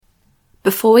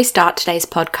Before we start today's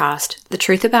podcast, The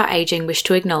Truth About Aging wish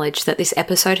to acknowledge that this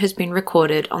episode has been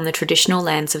recorded on the traditional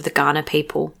lands of the Kaurna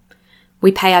people.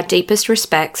 We pay our deepest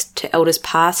respects to elders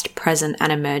past, present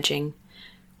and emerging.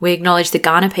 We acknowledge the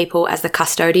Kaurna people as the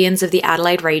custodians of the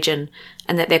Adelaide region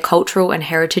and that their cultural and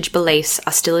heritage beliefs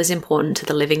are still as important to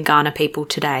the living Kaurna people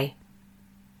today.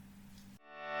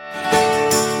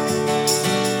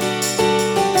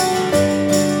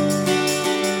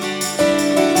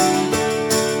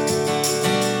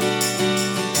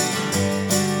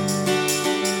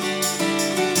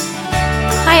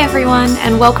 Hi everyone,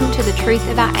 and welcome to the Truth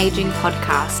About Aging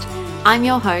podcast. I'm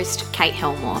your host, Kate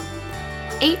Helmore.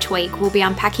 Each week we'll be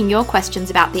unpacking your questions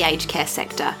about the aged care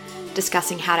sector,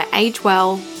 discussing how to age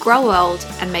well, grow old,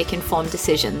 and make informed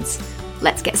decisions.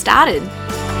 Let's get started.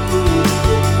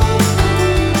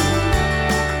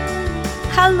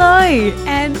 Hello,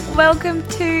 and welcome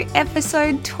to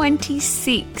episode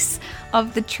 26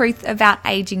 of the Truth About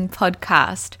Aging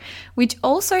podcast, which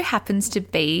also happens to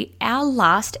be our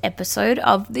last episode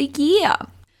of the year.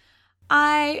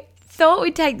 I thought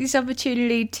we'd take this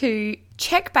opportunity to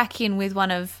check back in with one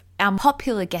of our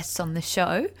popular guests on the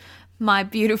show, my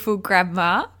beautiful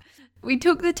grandma. We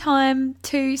took the time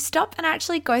to stop and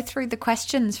actually go through the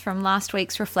questions from last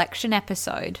week's reflection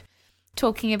episode,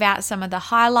 talking about some of the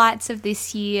highlights of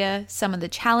this year, some of the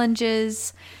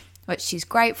challenges, what she's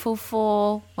grateful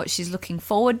for, what she's looking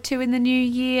forward to in the new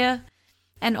year,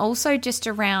 and also just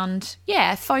around,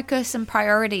 focus and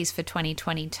priorities for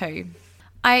 2022.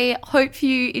 I hope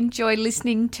you enjoy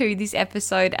listening to this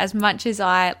episode as much as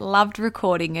I loved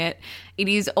recording it. It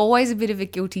is always a bit of a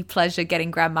guilty pleasure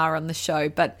getting Grandma on the show,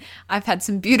 but I've had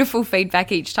some beautiful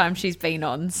feedback each time she's been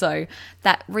on, so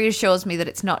that reassures me that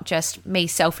it's not just me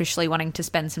selfishly wanting to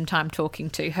spend some time talking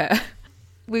to her.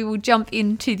 We will jump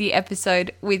into the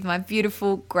episode with my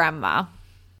beautiful grandma.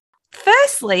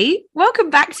 Firstly, welcome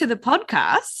back to the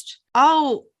podcast.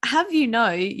 I'll have you know,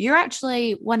 you're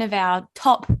actually one of our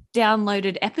top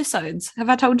downloaded episodes. Have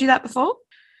I told you that before?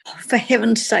 Oh, for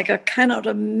heaven's sake, I cannot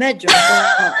imagine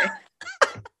why.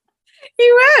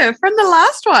 You were, from the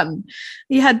last one.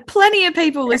 You had plenty of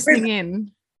people listening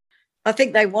in. I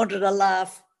think they wanted a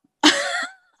laugh.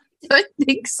 Don't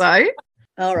think so.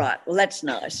 All right. Well, that's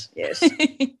nice. Yes. Well,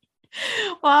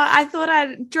 I thought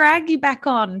I'd drag you back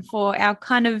on for our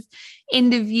kind of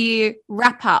end of year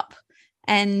wrap up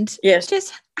and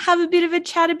just have a bit of a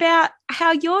chat about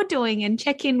how you're doing and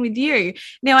check in with you.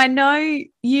 Now, I know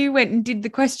you went and did the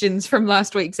questions from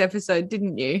last week's episode,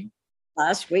 didn't you?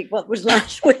 Last week? What was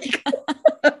last week?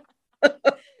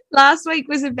 Last week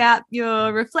was about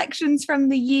your reflections from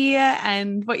the year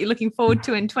and what you're looking forward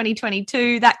to in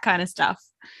 2022, that kind of stuff.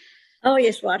 Oh,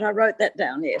 yes, right. I wrote that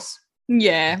down, yes.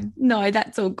 Yeah, no,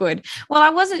 that's all good. Well,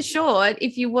 I wasn't sure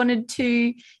if you wanted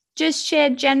to just share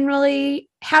generally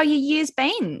how your year's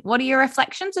been. What are your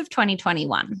reflections of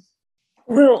 2021?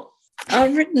 Well,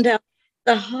 I've written down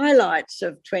the highlights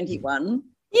of 21.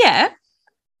 Yeah.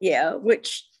 Yeah,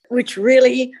 which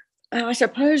really, I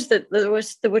suppose that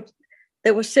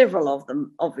there were several of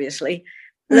them, obviously.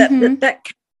 That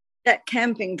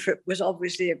camping trip was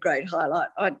obviously a great highlight.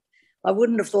 I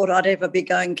wouldn't have thought I'd ever be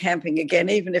going camping again,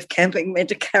 even if camping meant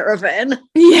a caravan.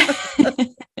 Yeah,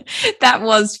 that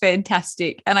was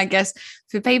fantastic. And I guess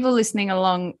for people listening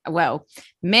along, well,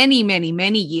 many, many,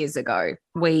 many years ago,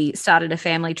 we started a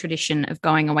family tradition of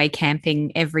going away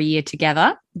camping every year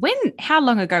together. How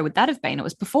long ago would that have been? It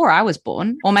was before I was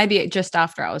born, or maybe just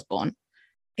after I was born.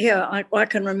 Yeah, I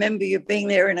can remember you being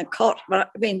there in a cot,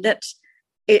 but I mean,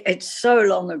 it's so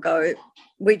long ago.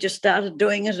 We just started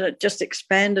doing it. It just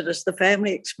expanded as the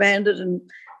family expanded, and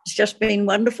it's just been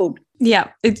wonderful.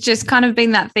 Yeah, it's just kind of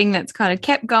been that thing that's kind of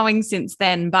kept going since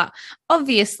then. But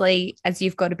obviously, as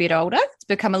you've got a bit older, it's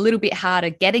become a little bit harder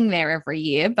getting there every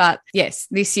year. But yes,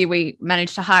 this year we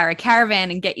managed to hire a caravan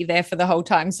and get you there for the whole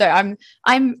time. So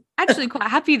I'm actually quite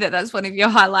happy that that's one of your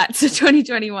highlights of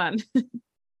 2021. Well,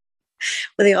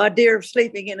 the idea of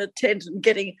sleeping in a tent and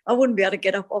I wouldn't be able to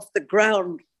get up off the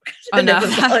ground. Oh, no.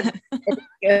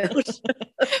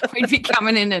 We'd be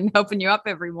coming in and helping you up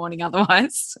every morning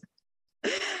otherwise.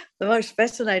 The most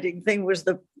fascinating thing was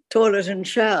the toilet and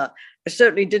shower. I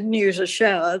certainly didn't use a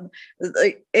shower.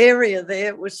 The area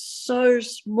there was so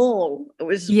small. It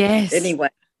was, anyway,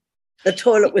 the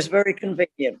toilet was very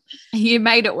convenient. You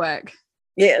made it work.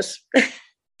 Yes.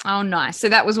 Oh, nice. So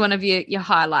that was one of your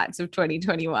highlights of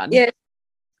 2021. Yeah.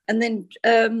 And then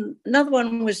another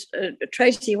one was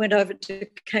Tracy went over to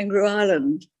Kangaroo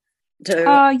Island.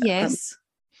 Yes.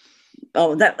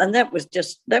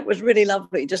 That was really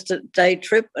lovely, just a day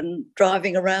trip and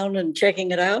driving around and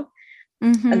checking it out.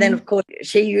 Mm-hmm. And then, of course,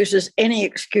 she uses any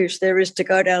excuse there is to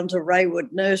go down to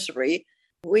Raywood Nursery.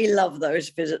 We love those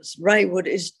visits. Raywood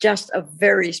is just a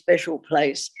very special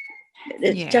place.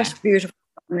 It's just beautiful.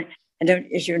 And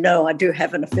as you know, I do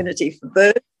have an affinity for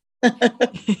birds.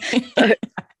 So,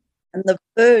 and the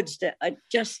birds are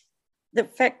just, the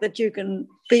fact that you can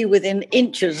be within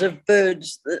inches of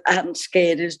birds that aren't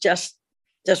scared is just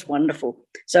wonderful.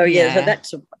 So, so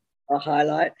that's a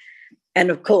highlight. And,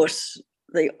 of course,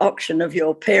 the auction of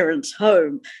your parents'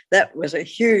 home, that was a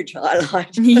huge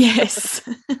highlight. Yes.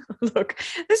 Look,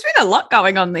 there's been a lot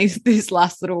going on this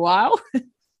last little while.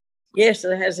 Yes,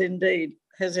 it has indeed.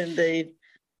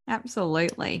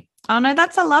 Absolutely. Oh, no,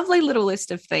 that's a lovely little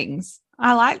list of things.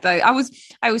 I like those.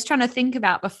 I was trying to think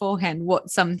about beforehand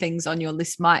what some things on your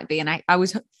list might be, and I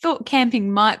thought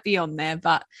camping might be on there,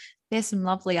 but there's some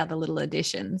lovely other little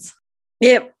additions.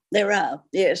 Yep, there are.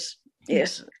 Yes.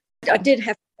 I did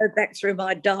have to go back through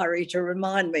my diary to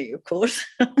remind me, of course.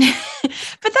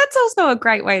 But that's also a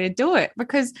great way to do it,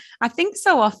 because I think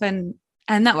so often,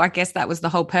 and I guess that was the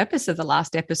whole purpose of the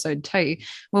last episode too,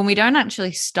 when we don't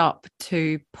actually stop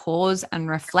to pause and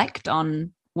reflect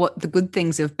on what the good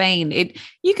things have been.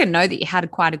 You can know that you had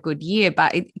quite a good year,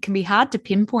 but it can be hard to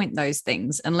pinpoint those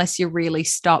things unless you really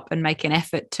stop and make an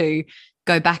effort to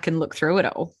go back and look through it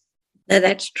all. No,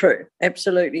 that's true.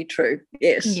 Absolutely true.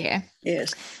 Yes. Yeah.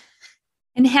 Yes.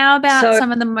 And how about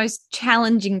some of the most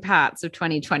challenging parts of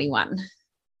 2021?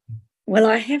 Well,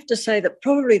 I have to say that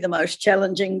probably the most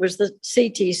challenging was the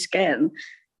CT scan,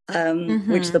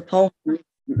 which the Pullman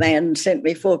man sent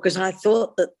me for, because I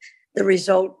thought that the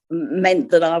result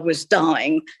meant that I was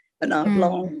dying, and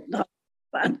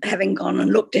having gone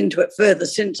and looked into it further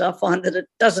since, I find that it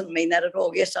doesn't mean that at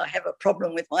all. Yes, I have a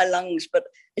problem with my lungs, but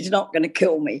it's not going to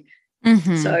kill me.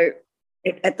 Mm-hmm. So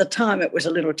at the time it was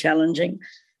a little challenging.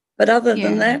 But other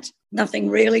than that, nothing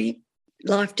really.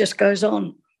 Life just goes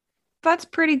on. That's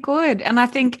pretty good. And I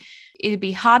think it'd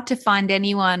be hard to find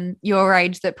anyone your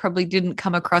age that probably didn't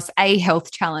come across a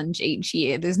health challenge each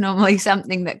year. There's normally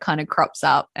something that kind of crops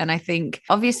up. And I think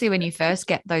obviously when you first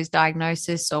get those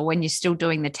diagnoses or when you're still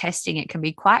doing the testing, it can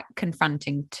be quite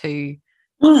confronting to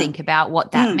think about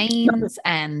what that means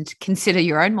and consider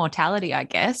your own mortality, I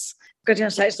guess. I was going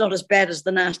to say it's not as bad as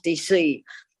the nasty C.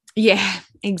 Yeah,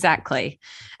 exactly.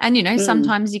 And,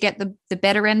 sometimes you get the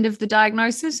better end of the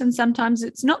diagnosis and sometimes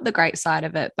it's not the great side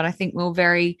of it. But I think we're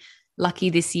very lucky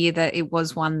this year that it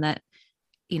was one that,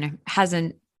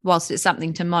 hasn't, whilst it's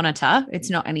something to monitor, it's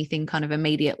not anything kind of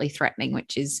immediately threatening,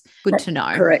 which is good to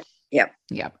know. Correct. Yep.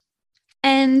 Yep.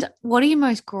 And what are you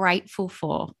most grateful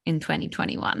for in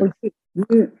 2021?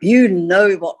 You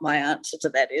know what my answer to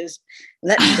that is.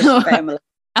 And that's just family.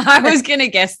 I was going to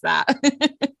guess that.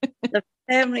 The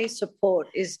family support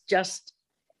is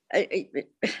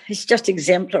it's just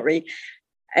exemplary.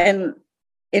 And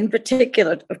in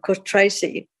particular, of course,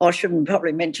 Tracy, I shouldn't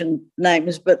probably mention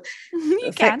names, but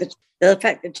the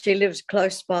fact that she lives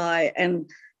close by and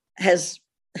has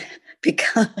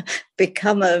become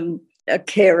a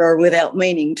carer without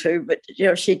meaning to, but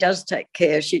she does take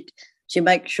care. She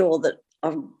makes sure that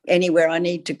anywhere I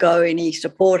need to go, any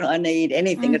support I need,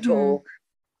 anything at all,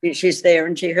 she's there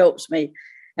and she helps me.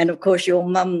 And, of course, your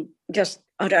mum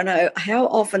I don't know how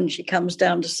often she comes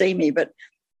down to see me, but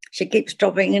she keeps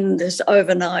dropping in this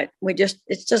overnight.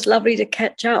 It's just lovely to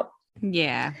catch up.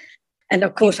 Yeah. And,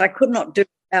 of course, I could not do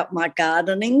without my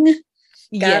gardening.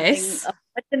 Yes.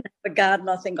 I didn't have a garden.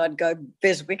 I think I'd go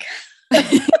Beswick.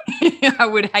 I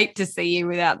would hate to see you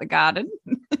without the garden.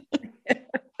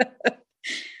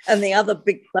 And the other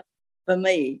big plus for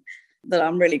me that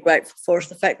I'm really grateful for is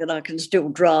the fact that I can still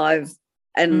drive,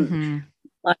 and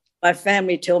my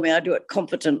family tell me I do it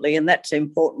competently, and that's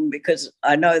important because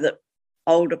I know that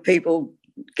older people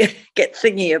get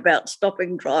thingy about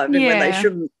stopping driving when they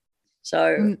shouldn't.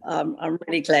 So I'm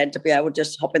really glad to be able to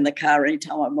just hop in the car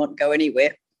anytime I want to go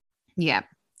anywhere. Yeah,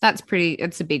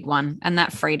 it's a big one. And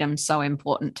that freedom's so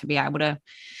important to be able to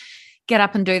get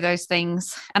up and do those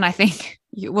things. And I think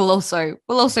we'll also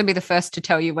be the first to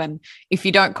tell you if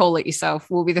you don't call it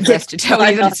yourself, we'll be the first to tell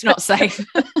you that it's not safe.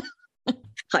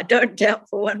 I don't doubt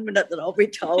for 1 minute that I'll be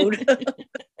told.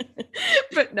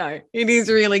 But no, it is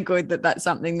really good that that's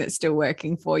something that's still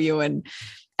working for you. And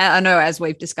I know, as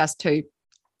we've discussed too,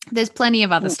 there's plenty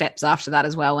of other steps after that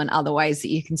as well and other ways that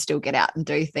you can still get out and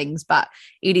do things. But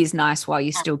it is nice while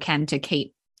you still can to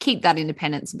keep that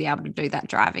independence and be able to do that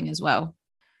driving as well.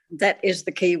 That is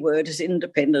the key word, is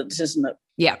independence, isn't it?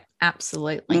 Yeah,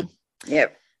 absolutely.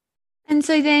 Yep. And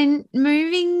so then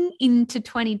moving into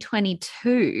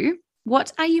 2022,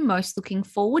 what are you most looking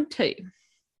forward to?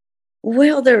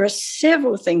 Well, there are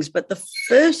several things, but the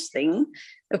first thing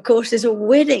of course, there's a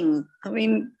wedding. I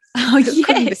mean, Oh, who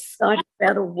couldn't be yes. excited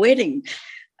about a wedding?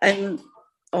 And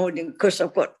of course,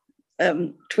 I've got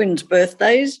twins'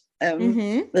 birthdays.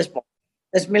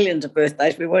 There's millions of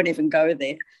birthdays. We won't even go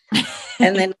there.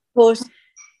 And then, of course,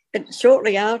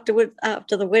 shortly afterwards,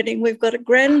 after the wedding, we've got a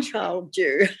grandchild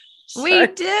due. So We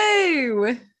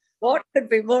do. what could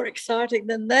be more exciting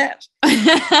than that?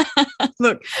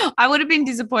 Look, I would have been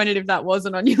disappointed if that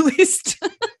wasn't on your list.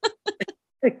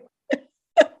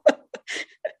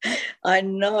 I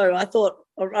know.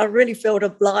 I really felt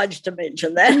obliged to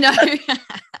mention that.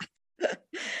 No.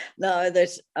 No,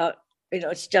 there's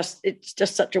it's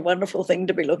just such a wonderful thing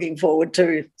to be looking forward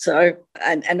to. So,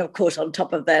 and of course, on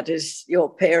top of that is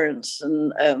your parents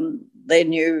and their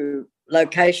new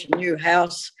location, new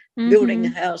house, building a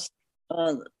house.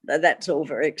 That's all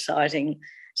very exciting.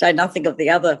 So nothing of the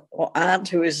other aunt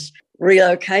who is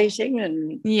relocating,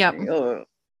 and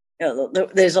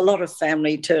there's a lot of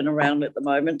family turnaround at the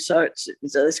moment. So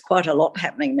there's quite a lot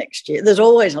happening next year. There's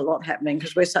always a lot happening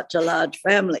because we're such a large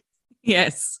family.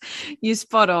 Yes, you're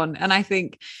spot on. And I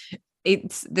think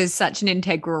there's such an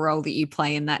integral role that you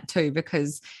play in that too,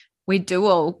 because we do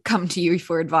all come to you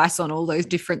for advice on all those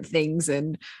different things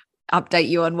and update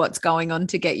you on what's going on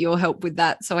to get your help with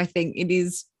that. So I think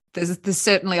there's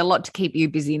certainly a lot to keep you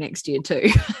busy next year too.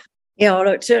 Yeah, well,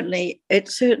 it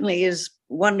certainly is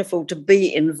wonderful to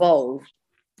be involved.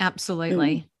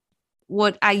 Absolutely.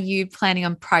 What are you planning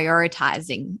on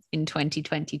prioritizing in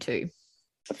 2022?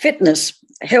 Fitness,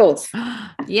 health.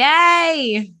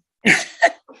 Yay!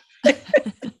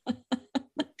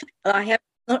 I have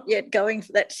not yet going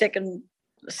for that second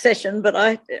session, but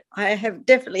I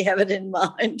definitely have it in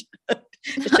mind.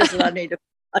 It's just that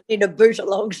I need a boot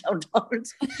along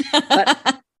sometimes.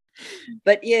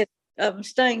 But yes,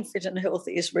 staying fit and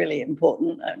healthy is really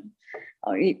important.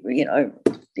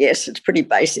 Yes, it's pretty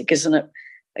basic, isn't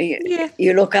it?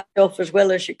 You look after yourself as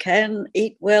well as you can,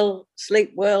 eat well,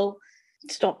 sleep well,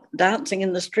 stop dancing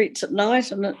in the streets at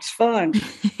night, and it's fine.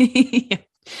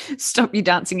 Stop you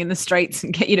dancing in the streets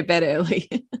and get you to bed early.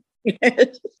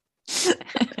 Yes.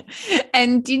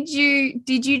 And did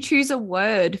you choose a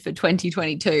word for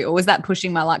 2022, or was that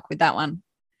pushing my luck with that one?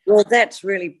 Well, that's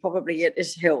really probably it,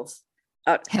 is health.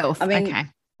 Health. I mean, okay.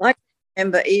 I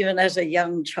remember even as a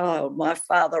young child, my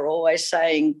father always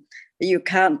saying, you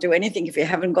can't do anything if you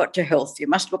haven't got your health. You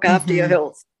must look after your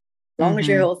health. As long as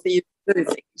you're healthy, you do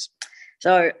things.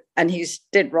 So, and he's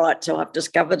dead right. So I've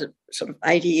discovered it sort of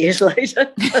 80 years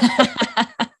later.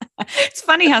 It's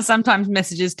funny how sometimes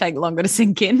messages take longer to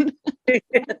sink in.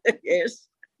 Yes.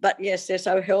 But yes,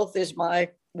 so health is my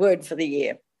word for the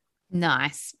year.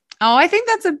 Nice. Oh, I think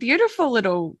that's a beautiful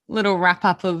little wrap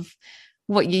up of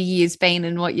what your year's been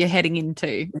and what you're heading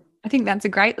into. I think that's a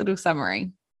great little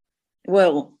summary.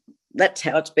 Well, that's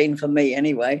how it's been for me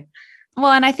anyway.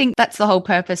 Well, and I think that's the whole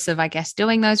purpose of, I guess,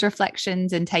 doing those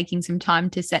reflections and taking some time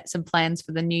to set some plans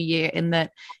for the new year, in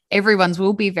that everyone's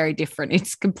will be very different.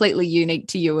 It's completely unique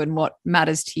to you and what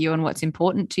matters to you and what's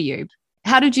important to you.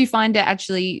 How did you find it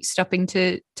actually stopping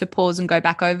to pause and go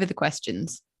back over the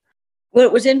questions? Well,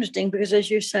 it was interesting because, as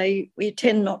you say, we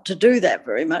tend not to do that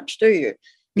very much, do you?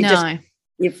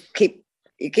 You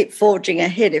keep forging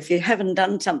ahead. If you haven't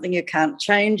done something, you can't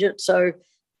change it. So,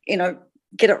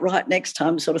 get it right next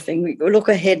time, sort of thing. We look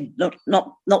ahead,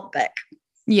 not back.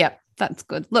 Yep, that's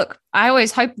good. Look, I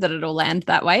always hope that it'll land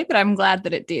that way, but I'm glad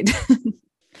that it did.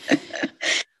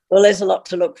 Well, there's a lot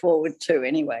to look forward to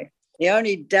anyway. The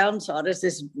only downside is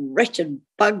this wretched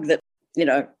bug that,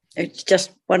 it's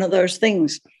just one of those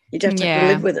things. You just have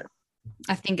to live with it.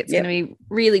 I think it's going to be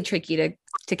really tricky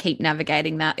to keep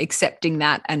navigating that, accepting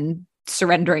that, and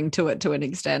surrendering to it to an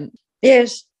extent.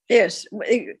 Yes.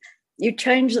 You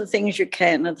change the things you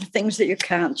can, and the things that you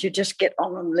can't, you just get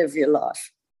on and live your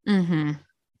life. Mm-hmm.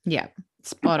 Yeah,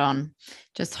 spot on.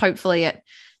 Just hopefully it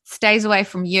stays away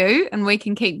from you and we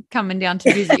can keep coming down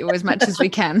to visit you as much as we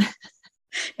can.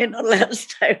 You're not allowed to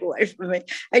stay away from me.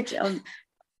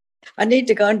 I need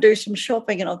to go and do some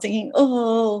shopping, and I'm thinking,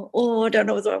 I don't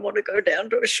know whether I want to go down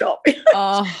to a shop.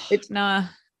 No,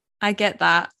 I get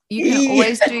that. You can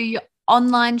always do your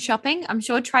online shopping. I'm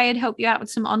sure Trey would help you out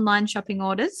with some online shopping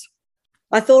orders.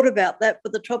 I thought about that,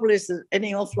 but the trouble is that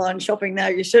any offline shopping now,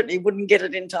 you certainly wouldn't get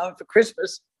it in time for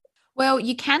Christmas. Well,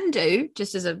 you can do,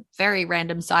 just as a very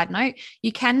random side note,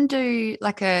 you can do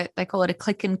they call it a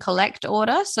click and collect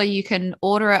order. So you can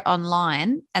order it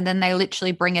online and then they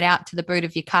literally bring it out to the boot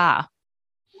of your car.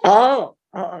 Oh,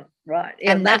 right.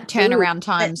 Yeah, and that turnaround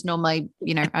time's normally,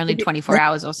 only 24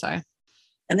 hours or so.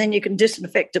 And then you can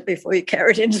disinfect it before you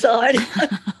carry it inside.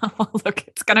 Well, look,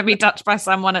 it's going to be touched by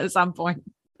someone at some point.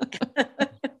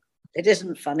 It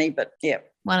isn't funny, but yeah.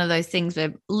 One of those things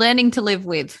we're learning to live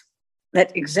with.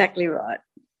 That's exactly right.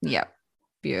 Yeah.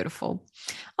 Beautiful.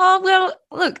 Oh, well,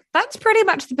 look, that's pretty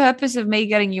much the purpose of me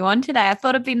getting you on today. I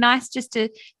thought it'd be nice just to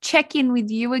check in with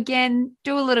you again,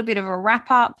 do a little bit of a wrap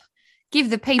up,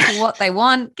 give the people what they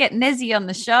want, get Nezzy on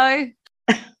the show.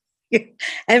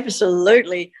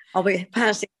 Absolutely. I'll be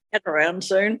passing that around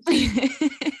soon.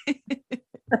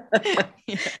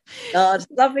 It's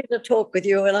lovely to talk with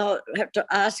you, and I'll have to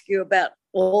ask you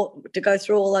to go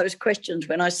through all those questions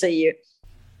when I see you.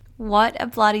 What a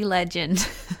bloody legend.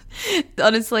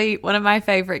 Honestly, one of my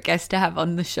favorite guests to have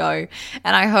on the show.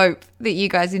 And I hope that you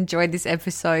guys enjoyed this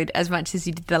episode as much as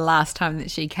you did the last time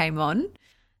that she came on.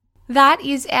 That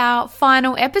is our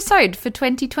final episode for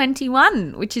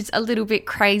 2021, which is a little bit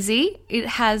crazy. It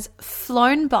has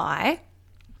flown by.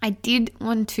 I did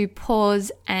want to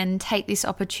pause and take this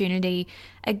opportunity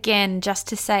again just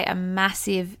to say a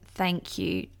massive thank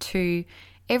you to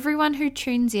everyone who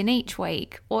tunes in each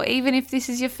week, or even if this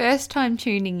is your first time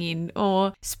tuning in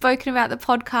or spoken about the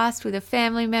podcast with a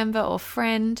family member or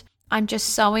friend. I'm just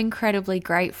so incredibly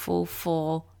grateful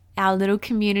for our little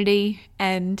community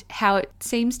and how it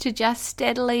seems to just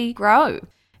steadily grow.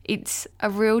 It's a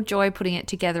real joy putting it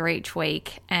together each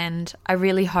week, and I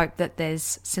really hope that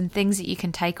there's some things that you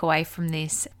can take away from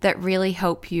this that really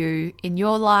help you in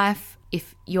your life,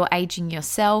 if you're aging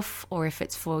yourself, or if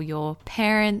it's for your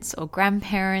parents or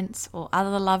grandparents or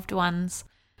other loved ones.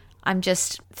 I'm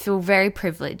just feel very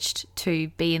privileged to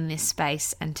be in this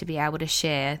space and to be able to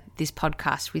share this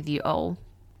podcast with you all.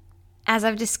 As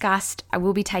I've discussed, I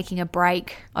will be taking a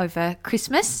break over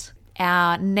Christmas.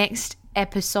 Our next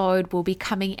episode will be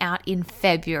coming out in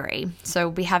February. So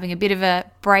we'll be having a bit of a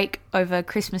break over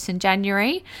Christmas and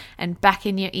January and back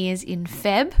in your ears in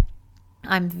Feb.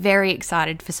 I'm very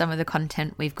excited for some of the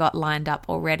content we've got lined up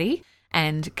already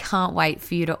and can't wait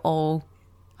for you to all,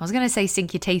 I was going to say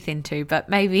sink your teeth into, but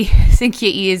maybe sink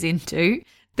your ears into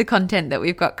the content that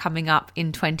we've got coming up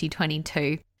in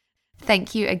 2022.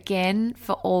 Thank you again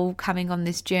for all coming on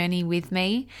this journey with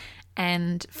me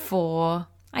and for,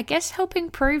 I guess, helping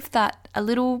prove that a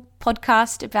little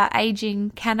podcast about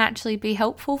aging can actually be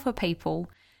helpful for people,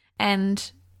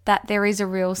 and that there is a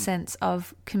real sense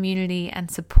of community and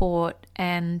support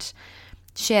and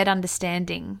shared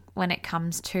understanding when it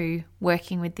comes to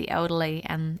working with the elderly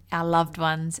and our loved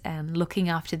ones and looking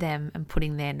after them and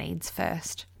putting their needs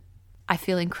first. I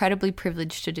feel incredibly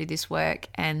privileged to do this work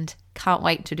and can't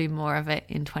wait to do more of it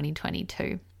in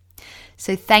 2022.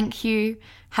 So thank you.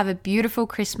 Have a beautiful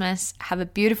Christmas. Have a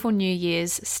beautiful New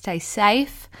Year's. Stay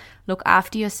safe. Look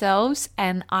after yourselves.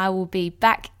 And I will be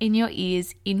back in your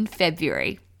ears in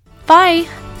February.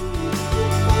 Bye.